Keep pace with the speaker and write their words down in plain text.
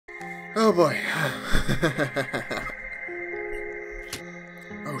Oh boy.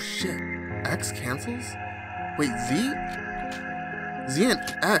 Oh shit. X cancels? Wait, Z? Z and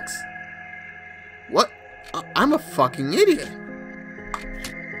X? What? I'm a fucking idiot.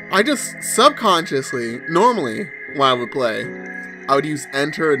 I just subconsciously, normally, when I would play, I would use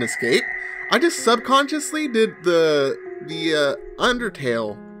enter and escape. I just subconsciously did the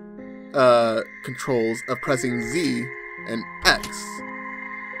Undertale controls of pressing Z and X.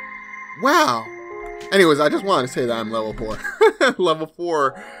 Wow. Anyways, I just wanted to say that I'm level 4. Level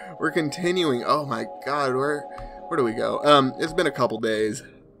 4. We're continuing. Oh my god, where do we go? It's been a couple days.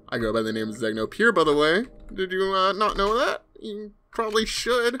 I go by the name of Xegno Pure, by the way. Did you not know that? You probably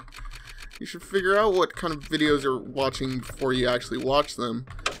should. You should figure out what kind of videos you're watching before you actually watch them.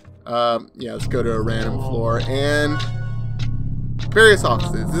 Yeah, let's go to a random floor and various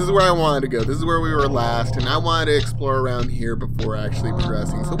offices. This is where I wanted to go. This is where we were last, and I wanted to explore around here before actually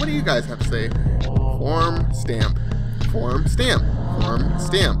progressing. So what do you guys have to say? Form, stamp. Form, stamp. Form,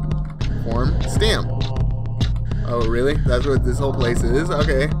 stamp. Form, stamp. Oh, really? That's what this whole place is?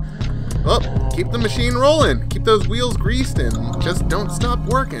 Okay. Well, keep the machine rolling. Keep those wheels greased and just don't stop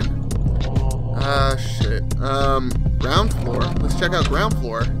working. Shit. Ground floor. Let's check out ground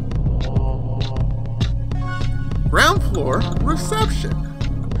floor. Ground floor, reception.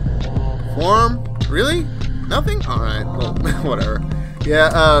 Form, really? Nothing? Alright, well, whatever. Yeah,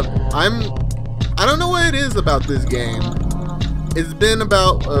 I don't know what it is about this game. It's been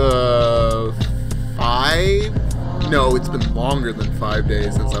about, 5? No, it's been longer than 5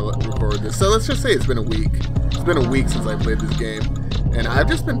 days since I recorded this. So let's just say it's been a week. It's been a week since I played this game. And I've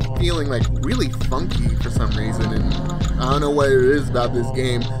just been feeling, like, really funky for some reason. And I don't know what it is about this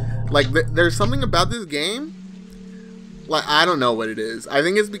game. Like, there's something about this game. Like, I don't know what it is. I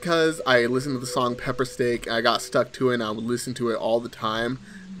think it's because I listened to the song Pepper Steak, and I got stuck to it, and I would listen to it all the time,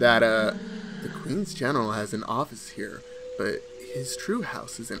 that, the Queen's General has an office here, but his true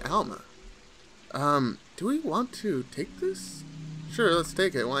house is in Alma. Do we want to take this? Sure, let's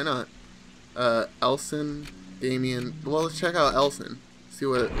take it, why not? Elson, Damien, well, let's check out Elson, see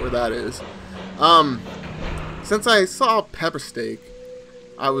where that is. Since I saw Pepper Steak,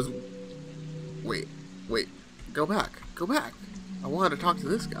 I was, wait, go back. I wanted to talk to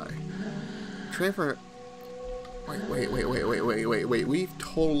this guy. Transfer. Wait. We've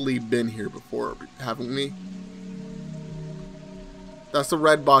totally been here before, haven't we? That's the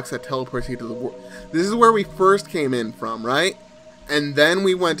red box that teleports you to the world. This is where we first came in from, right? And then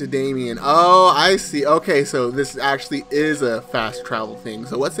we went to Damien. Oh, I see. Okay, so this actually is a fast travel thing.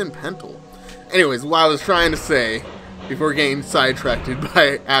 So what's in Pental? Anyways, what I was trying to say before getting sidetracked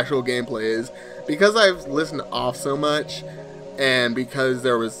by actual gameplay is, because I've listened off so much, and because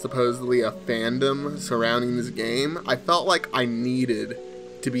there was supposedly a fandom surrounding this game, I felt like I needed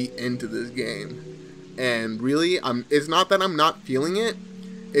to be into this game. And really, it's not that I'm not feeling it,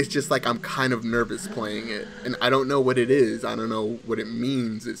 it's just like I'm kind of nervous playing it. And I don't know what it is, I don't know what it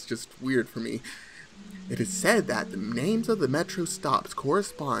means, it's just weird for me. It is said that the names of the metro stops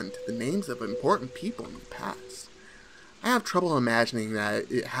correspond to the names of important people in the past. I have trouble imagining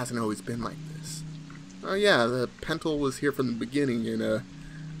that it hasn't always been like this. Oh yeah, the Pental was here from the beginning, and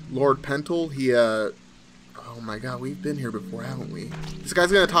Lord Pental, he oh my god, we've been here before, haven't we? This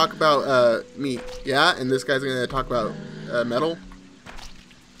guy's gonna talk about meat, yeah? And this guy's gonna talk about metal?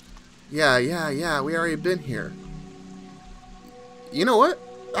 Yeah, we already been here. You know what?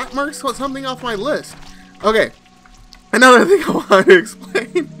 That marks something off my list. Okay, another thing I wanted to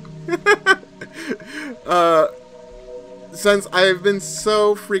explain. Since I've been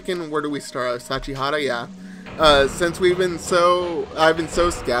so freaking, where do we start? Sachihara, yeah. Since I've been so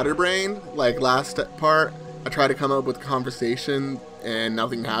scatterbrained, like last part, I tried to come up with a conversation and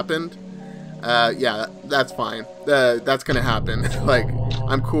nothing happened. Yeah, that's fine. That's gonna happen. Like,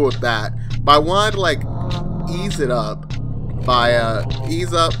 I'm cool with that. But I wanted to, like, ease it up by,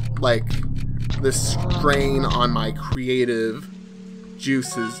 ease up, like, the strain on my creative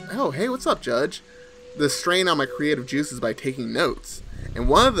juices. Oh, hey, what's up, Judge? The strain on my creative juices by taking notes. And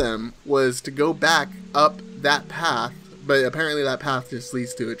one of them was to go back up that path, but apparently that path just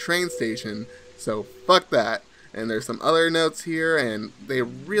leads to a train station, so fuck that. And there's some other notes here, and they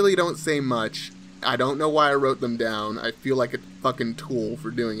really don't say much. I don't know why I wrote them down. I feel like a fucking tool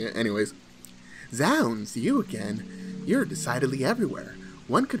for doing it. Anyways. Zounds, you again. You're decidedly everywhere.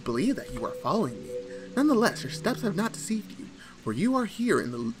 One could believe that you are following me. Nonetheless, your steps have not deceived you. For you are here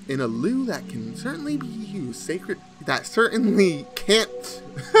in a loo that can certainly be used sacred. That certainly can't.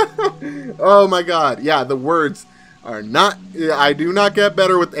 Oh my god. Yeah, the words are not. I do not get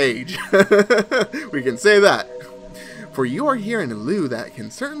better with age. We can say that. For you are here in a lieu that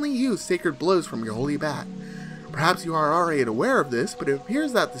can certainly use sacred blows from your holy bat. Perhaps you are already aware of this, but it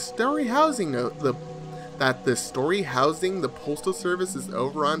appears that the story housing the Postal Service is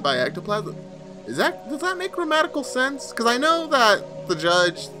overrun by ectoplasm. Does that make grammatical sense? Because I know that the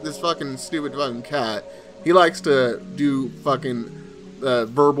judge, this fucking stupid fucking cat, he likes to do fucking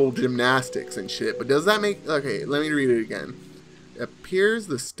verbal gymnastics and shit. But does that make... Okay, let me read it again. It appears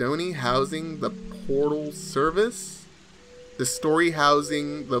the stony housing the Portal Service. The story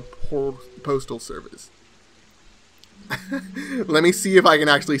housing the Postal Service. Let me see if I can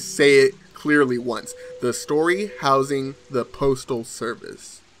actually say it clearly once. The story housing the Postal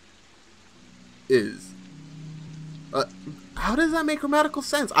Service is. How does that make grammatical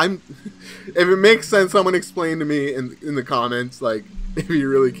sense? If it makes sense, someone explain to me in the comments, like, if you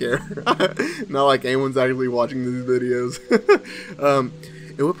really care. Not like anyone's actually watching these videos.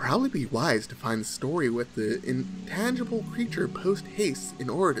 It would probably be wise to find the story with the intangible creature post haste in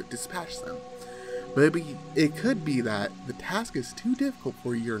order to dispatch them. But it could be that the task is too difficult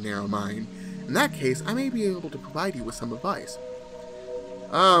for your narrow mind. In that case, I may be able to provide you with some advice.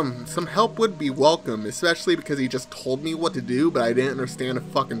 Some help would be welcome, especially because he just told me what to do, but I didn't understand a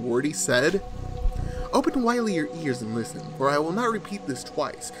fucking word he said. Open widely your ears and listen, for I will not repeat this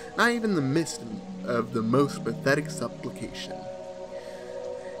twice, not even in the midst of the most pathetic supplication.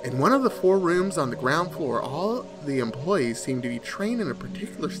 In one of the 4 rooms on the ground floor, all the employees seem to be trained in a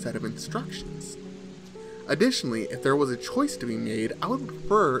particular set of instructions. Additionally, if there was a choice to be made, I would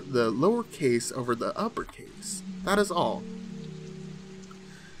prefer the lowercase over the uppercase. That is all.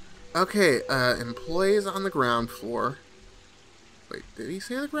 Okay, employees on the ground floor. Wait, did he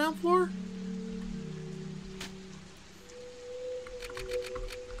say the ground floor?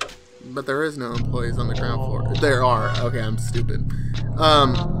 But there is no employees on the ground floor. There are. Okay, I'm stupid.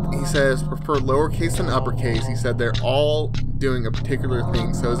 He says prefer lowercase and uppercase. He said they're all doing a particular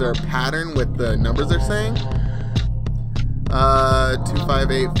thing. So is there a pattern with the numbers they're saying?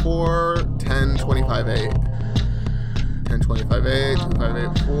 2584, 10258. 10258,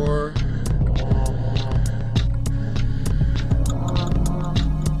 2584.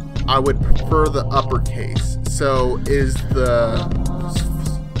 I would prefer the uppercase. So is the...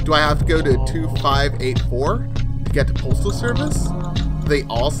 Do I have to go to 2584 to get to Postal Service? Do they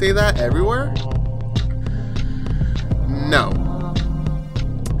all say that everywhere? No.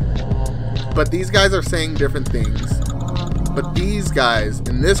 But these guys are saying different things. But these guys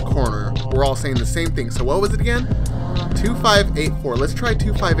in this corner were all saying the same thing. So what was it again? 2584. Let's try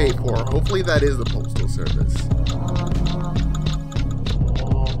 2584. Hopefully that is the Postal Service.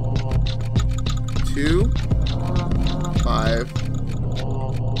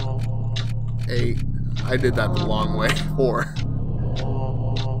 258. I did that the long way. 4.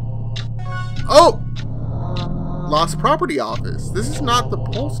 Oh! Lost Property Office. This is not the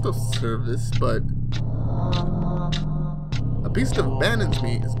Postal Service, but a piece of abandoned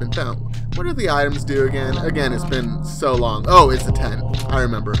meat has been found. What do the items do again? Again, it's been so long. Oh, it's a 10. I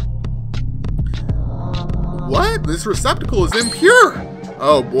remember. What? This receptacle is impure!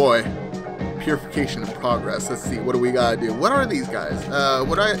 Oh boy. Purification in progress. Let's see. What do we gotta do? What are these guys?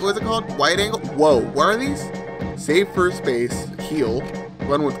 What's it called? Wide angle? Whoa. What are these? Save first base. Heal.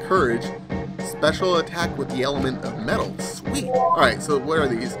 Run with courage. Special attack with the element of metal. Sweet. Alright, so what are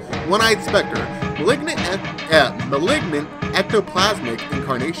these? One-eyed specter. Malignant ectoplasmic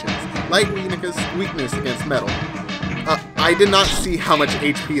incarnations. Light weakness against metal. I did not see how much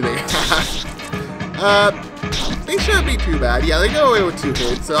HP they have. They shouldn't be too bad. Yeah, they go away with 2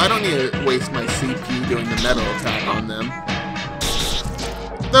 hits, so I don't need to waste my CP doing the metal attack on them.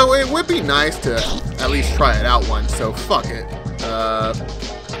 Though it would be nice to at least try it out once, so fuck it.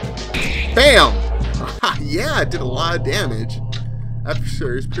 Bam! Yeah, it did a lot of damage.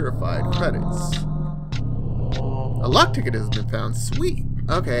 Adversary is purified. Credits. A luck ticket has been found. Sweet.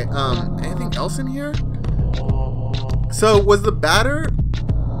 Okay, anything else in here? So, was the batter...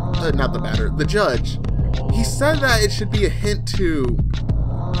 not the batter, the judge. He said that it should be a hint to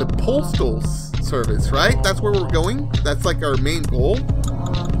the Postal Service, right? That's where we're going? That's like our main goal?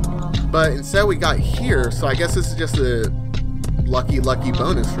 But instead we got here, so I guess this is just a lucky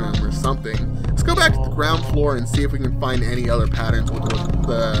bonus room or something. Let's go back to the ground floor and see if we can find any other patterns with what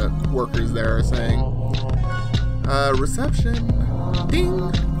the workers there are saying. Reception.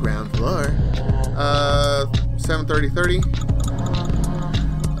 Ding. Ground floor. 7:30.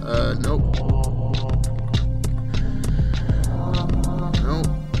 Nope.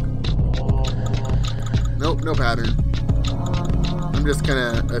 Nope, no pattern. I'm just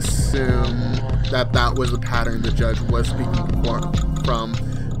gonna assume that that was the pattern the judge was speaking from.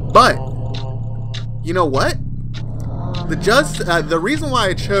 But, you know what? The reason why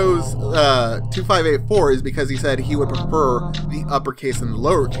I chose 2584 is because he said he would prefer the uppercase and the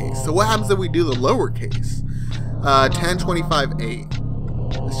lowercase. So what happens if we do the lowercase?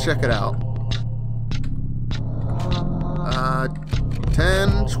 1025.8. Let's check it out.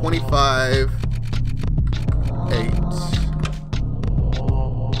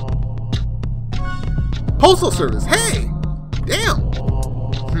 1025.8. Postal Service. Hey, damn.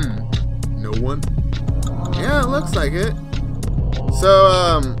 No one. Yeah, it looks like it.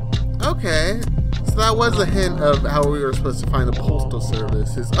 So, okay. So that was a hint of how we were supposed to find the Postal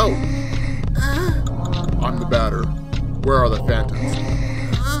Service. I'm the batter. Where are the phantoms?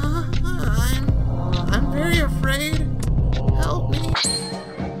 I'm very afraid. Help me.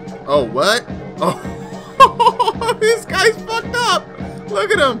 Oh, what? Oh, this guy's fucked up. Look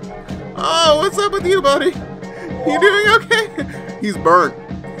at him. Oh, what's up with you, buddy? You doing okay? He's burnt.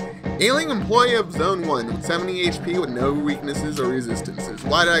 Alien employee of Zone 1 with 70 HP with no weaknesses or resistances.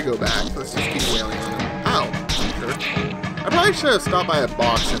 Why did I go back? Let's just keep wailing on him. Ow. Sure. I probably should have stopped by a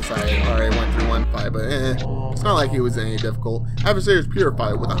box since I already went through one fight, but it's not like it was any difficult. Adversaries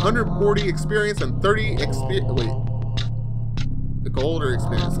purified with 140 experience and 30 experience. Wait. The gold or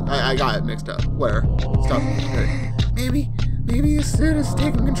experience? I got it mixed up. Where? Stop. Okay. Maybe the suit is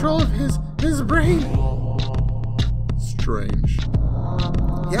taking control of his brain. Strange.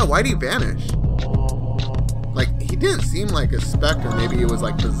 Yeah, why'd he vanish? Like, he didn't seem like a specter. Maybe he was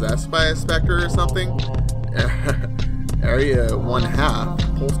like possessed by a specter or something. Area 1/2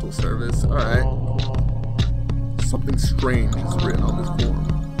 Postal Service. Alright. Something strange is written on this form.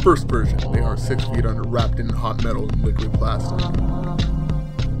 First version, they are 6 feet under, wrapped in hot metal and liquid plastic.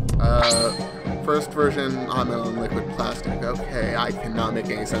 First version, hot metal and liquid plastic. Okay, I cannot make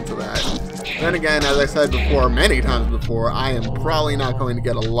any sense of that. Then again, as I said before, many times before, I am probably not going to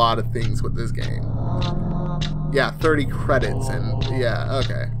get a lot of things with this game. Yeah, 30 credits, and yeah,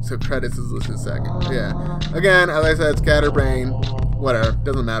 okay. So credits is listed second. Yeah. Again, as I said, scatterbrain. Whatever,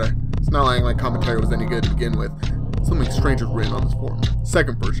 doesn't matter. It's not like my commentary was any good to begin with. Something strange is written on this form.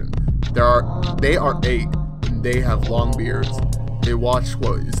 Second version. They are 8, and they have long beards. They watch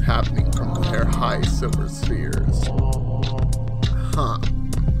what is happening from their high silver spheres. Huh.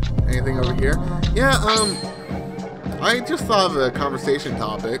 Anything over here? Yeah, I just thought of a conversation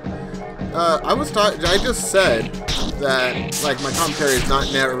topic. I just said that, like, my commentary is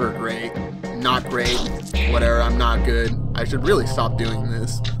never great. Not great. Whatever, I'm not good. I should really stop doing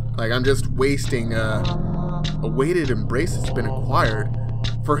this. Like, I'm just wasting, a weighted embrace that's been acquired.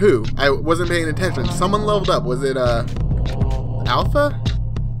 For who? I wasn't paying attention. Someone leveled up. Was it, Alpha?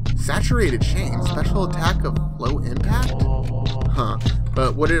 Saturated chain. Special attack of low impact? Huh.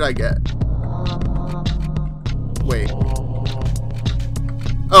 But what did I get? Wait.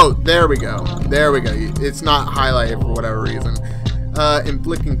 Oh, there we go. There we go. It's not highlighted for whatever reason.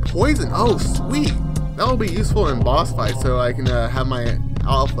 Inflicting poison. Oh, sweet. That'll be useful in boss fights so I can have my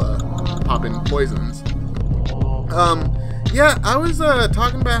Alpha pop in poisons. Yeah, I was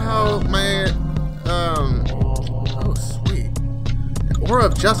talking about how my oh, sweet. Aura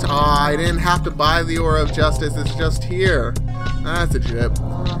of Justice. Aw, I didn't have to buy the Aura of Justice. It's just here. That's a jip.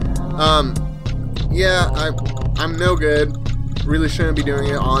 Yeah, I'm no good. Really shouldn't be doing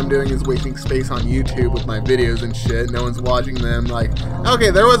it. All I'm doing is wasting space on YouTube with my videos and shit. No one's watching them. Like,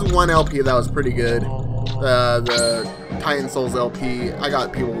 okay, there was one LP that was pretty good. The Titan Souls LP. I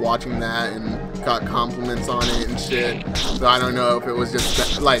got people watching that and got compliments on it and shit. So I don't know if it was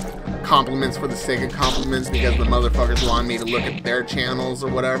just like compliments for the sake of compliments because the motherfuckers wanted me to look at their channels or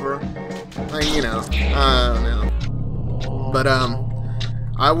whatever. Like, you know, I don't know. But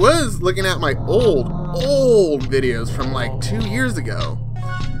I was looking at my old videos from like 2 years ago,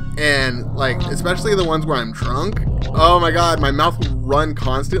 and like especially the ones where I'm drunk. Oh my god, my mouth would run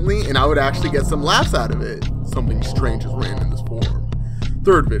constantly, and I would actually get some laughs out of it. Something strange is written in this form.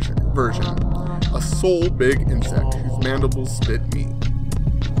 Third version, a soul big insect whose mandibles spit meat.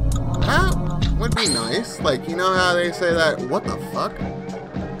 That would be nice. Like, you know how they say that? What the fuck?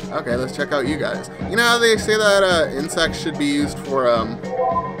 Okay, let's check out you guys. You know how they say that insects should be used for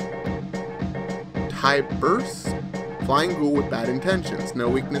high bursts? Flying ghoul with bad intentions. No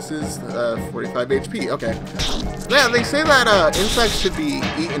weaknesses, 45 HP. Okay. Yeah, they say that insects should be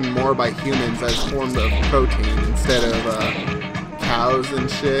eaten more by humans as form of protein instead of cows and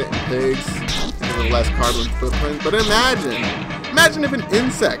shit, and pigs, with a less carbon footprint. But imagine if an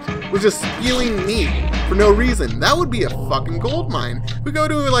insect was just spewing meat for no reason. That would be a fucking gold mine. We go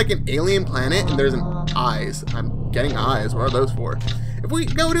to like an alien planet and there's eyes. I'm getting eyes. What are those for? If we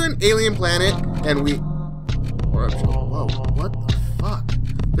go to an alien planet and we... Whoa, what the fuck?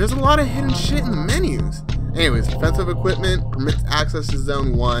 There's a lot of hidden shit in the menus. And Anyways, defensive equipment permits access to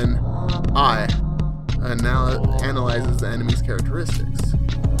zone 1. I now analyzes the enemy's characteristics.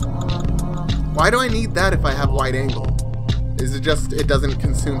 Why do I need that if I have wide angle? Is it just it doesn't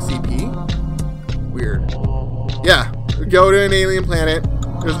consume CP? Weird. Yeah, go to an alien planet.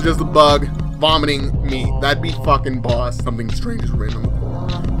 There's just a bug vomiting meat. That'd be fucking boss. Something strange is written on the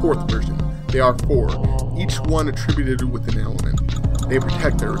core. 4th version. They are 4, each one attributed with an element. They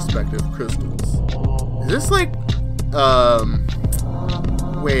protect their respective crystals. Is this like,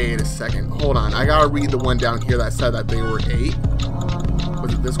 wait a second. Hold on. I gotta read the one down here that said that they were 8.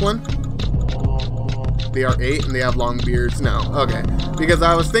 Was it this one? They are 8 and they have long beards? No. Okay. Because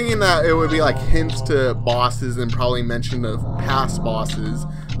I was thinking that it would be like hints to bosses and probably mention of past bosses.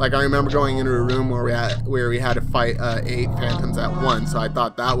 Like I remember going into a room where we had to fight 8 phantoms at once, so I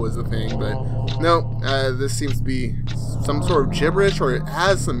thought that was the thing, but no, this seems to be some sort of gibberish, or it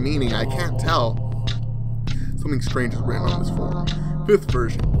has some meaning, I can't tell. Something strange is written on this form. 5th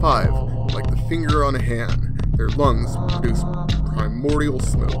version, 5, like the finger on a hand. Their lungs produce primordial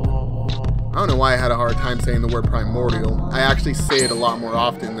smoke. I don't know why I had a hard time saying the word primordial. I actually say it a lot more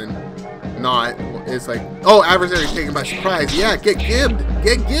often than not. It's like, oh, adversary taken by surprise. Yeah, get gibbed.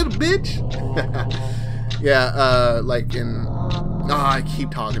 Get gibbed, bitch. Yeah, like in... I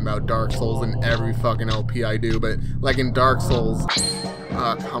keep talking about Dark Souls in every fucking LP I do, but like in Dark Souls...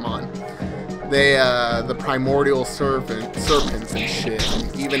 come on. They, the primordial serpents and shit.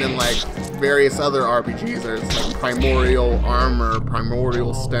 And even in like various other RPGs, there's like primordial armor,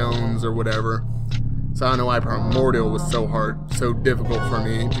 primordial stones, or whatever. So I don't know why primordial was so hard, so difficult for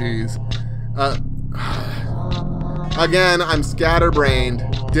me. Jeez. Again, I'm scatterbrained.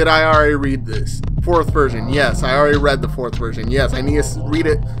 Did I already read this? 4th version. Yes, I already read the 4th version. Yes, I need to read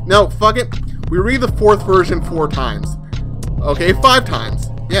it. No, fuck it. We read the 4th version 4 times. Okay, 5 times.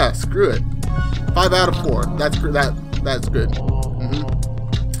 Yeah, screw it. 5 out of 4. That's good.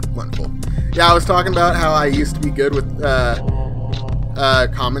 Wonderful. Yeah, I was talking about how I used to be good with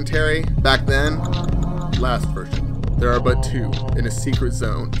commentary back then. Last version. There are but 2 in a secret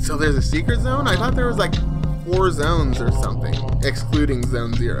zone. So there's a secret zone? I thought there was like 4 zones or something, excluding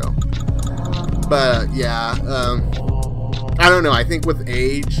zone 0. But yeah, I don't know. I think with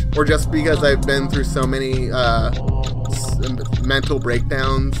age, or just because I've been through so many mental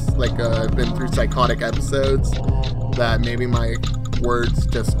breakdowns, like I've been through psychotic episodes, that maybe my words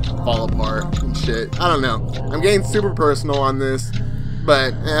just fall apart and shit. I don't know. I'm getting super personal on this.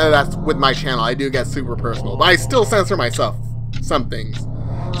 But that's with my channel. I do get super personal. But I still censor myself. Some things.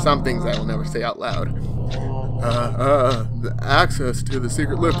 Some things I will never say out loud. The access to the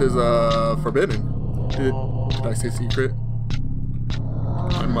secret lift is forbidden. Did I say secret?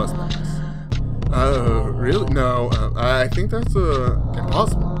 I must pass. Really? No. I think that's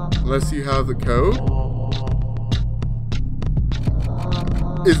impossible. Unless you have the code.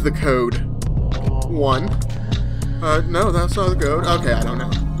 Is the code 1? No, that's not the code. Okay, I don't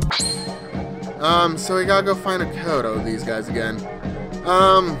know. So we gotta go find a code. Oh, these guys again.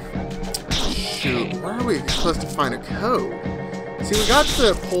 Shoot, where are we supposed to find a code? See, we got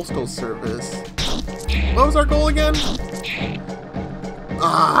the Postal Service. What was our goal again?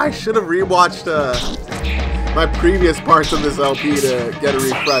 I should have rewatched my previous parts of this LP to get a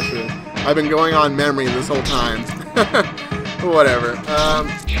refresher. I've been going on memory this whole time. Whatever.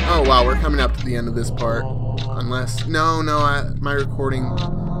 Oh wow, we're coming up to the end of this part. Unless, no, my recording,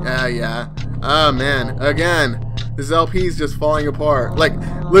 yeah. Oh man, again, this LP is just falling apart. Like,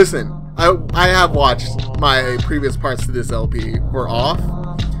 listen, I have watched my previous parts to this LP. Were off.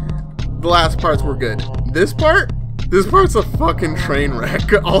 The last parts were good. This part's a fucking train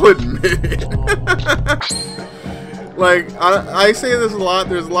wreck, I'll admit it. Like, I say this a lot.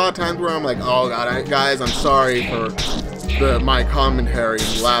 There's a lot of times where I'm like, oh god, guys, I'm sorry for my commentary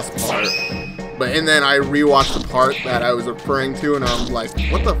in the last part. And then I rewatched the part that I was referring to, and I'm like,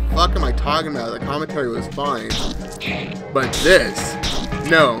 what the fuck am I talking about? The commentary was fine. But this,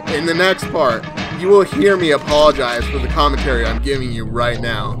 no, in the next part, you will hear me apologize for the commentary I'm giving you right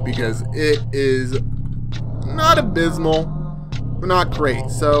now, because it is not abysmal, but not great.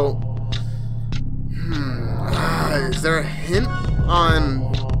 So, is there a hint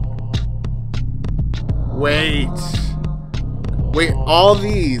on... Wait, all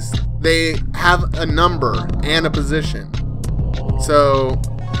these... They have a number and a position. So,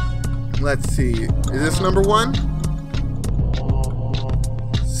 let's see. Is this number 1?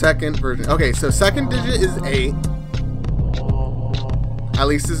 Second version. Okay, so second digit is 8. At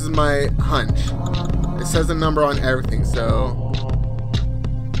least this is my hunch. It says a number on everything, so...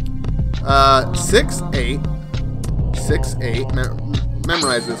 6, 8. 6, 8.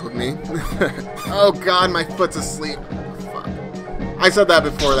 memorize this with me. Oh god, my foot's asleep. Fuck. I said that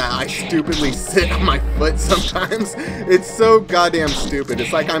before that. I stupidly sit on my foot sometimes. It's so goddamn stupid.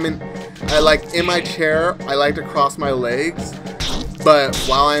 It's like I'm in my chair, I like to cross my legs, but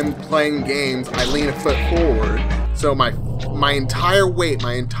while I'm playing games, I lean a foot forward. So my entire weight,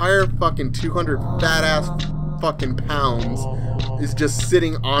 my entire fucking 200 fat ass fucking pounds is just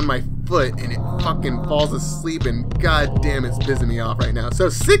sitting on my foot, and it fucking falls asleep, and god damn, it's pissing me off right now. So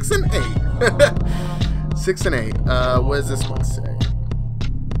 6 and 8. 6 and 8. What does this one say?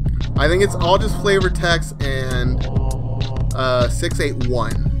 I think it's all just flavor text and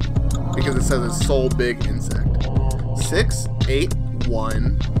 681 because it says it's Soul Big Insect.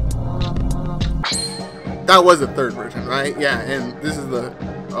 681. That was the third version, right? Yeah, and this is the...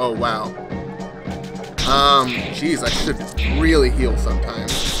 Oh, wow. Jeez, I should really heal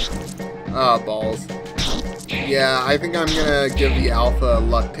sometimes. Balls. Yeah, I think I'm gonna give the alpha a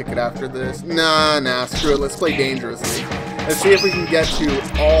luck ticket after this. Nah, screw it. Let's play dangerously. Let's see if we can get to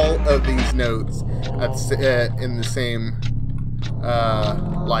all of these notes in the same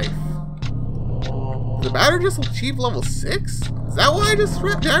life. Did the batter just achieved level 6? Is that what I just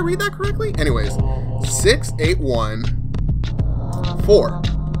read? Did I read that correctly? Anyways,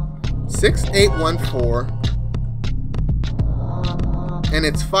 6814. 6814. And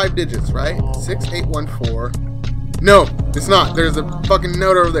it's 5 digits, right? 6814. No, it's not. There's a fucking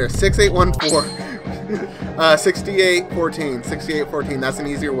note over there. 6814. 6814. 6814. That's an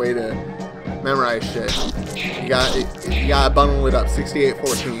easier way to memorize shit. You gotta bundle it up.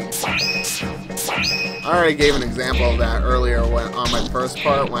 6814. I already gave an example of that earlier on my first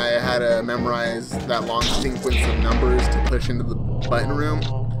part when I had to memorize that long sequence of numbers to push into the button room.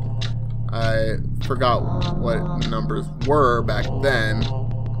 I forgot what numbers were back then,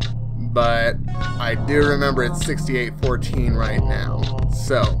 but I do remember it's 6814 right now.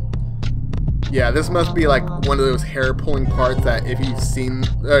 So, yeah, this must be like one of those hair-pulling parts that if you've seen,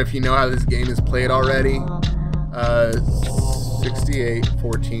 if you know how this game is played already,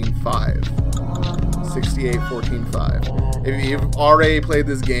 6814.5. 6814.5. If you've already played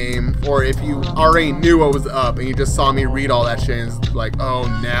this game, or if you already knew what was up and you just saw me read all that shit and it's like, oh,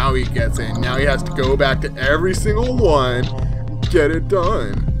 now he gets it. Now he has to go back to every single one, get it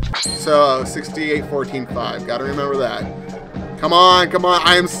done. So, 6814.5. Gotta remember that. Come on, come on.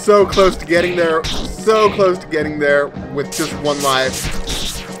 I am so close to getting there. So close to getting there with just one life.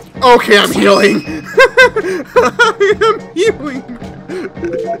 Okay, I'm healing. I am healing.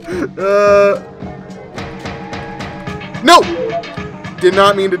 No! Did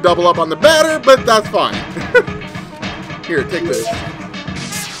not mean to double up on the batter, but that's fine. Here, take this.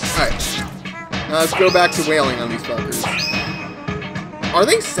 Alright. Now let's go back to wailing on these fuckers. Are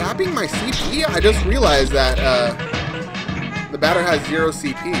they sapping my CP? I just realized that the batter has 0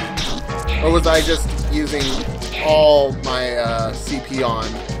 CP. Or was I just using all my CP on,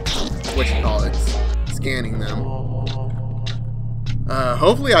 scanning them?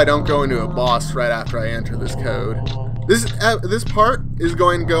 Hopefully I don't go into a boss right after I enter this code. This part is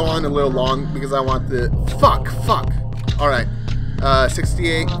going to go on a little long because I want the... Fuck. Alright.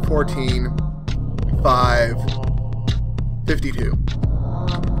 6814.552.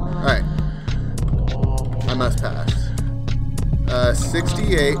 Alright. I must pass.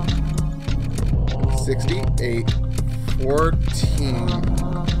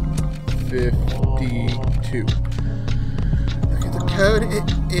 6814.52. Look at the code.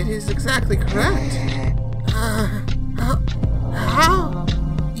 It is exactly correct. How?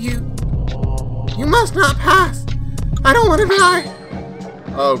 You must not pass. I don't want to die.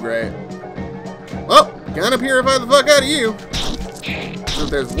 Oh, great. Well, gonna purify the fuck out of you. So if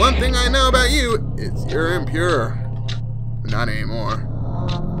there's one thing I know about you, it's you're impure. Not anymore.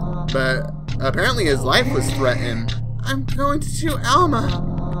 But apparently his life was threatened. I'm going to do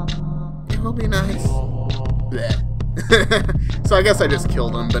Alma. It will be nice. Blech. So I guess I just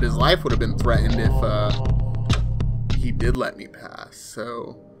killed him, but his life would have been threatened if he did let me pass.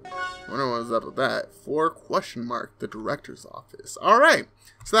 So I wonder what was up with that. For ? The director's office. Alright,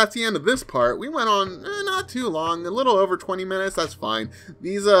 so that's the end of this part. We went on not too long, a little over 20 minutes. That's fine.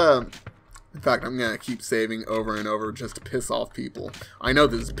 These in fact, I'm gonna keep saving over and over just to piss off people. I know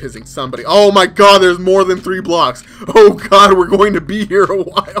this is pissing somebody. Oh my god, there's more than 3 blocks. Oh god, we're going to be here a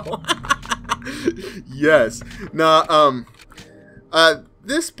while. Yes. Nah,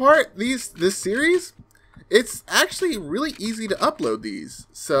 this part, this series, it's actually really easy to upload these.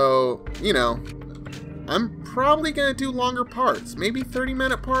 So, you know, I'm probably gonna do longer parts. Maybe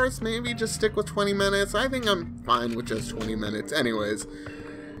 30-minute parts, maybe just stick with 20 minutes. I think I'm fine with just 20 minutes. Anyways,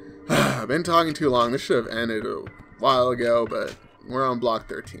 I've been talking too long. This should have ended a while ago, but We're on block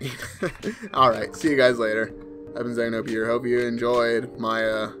 13. Alright, see you guys later. I've been Xegno here. Hope you enjoyed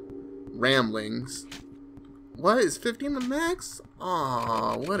my ramblings. What? Is 15 the max?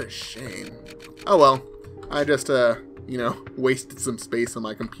 Aw, what a shame. Oh well. I just, you know, wasted some space on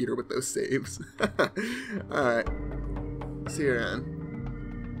my computer with those saves. Alright. See you around.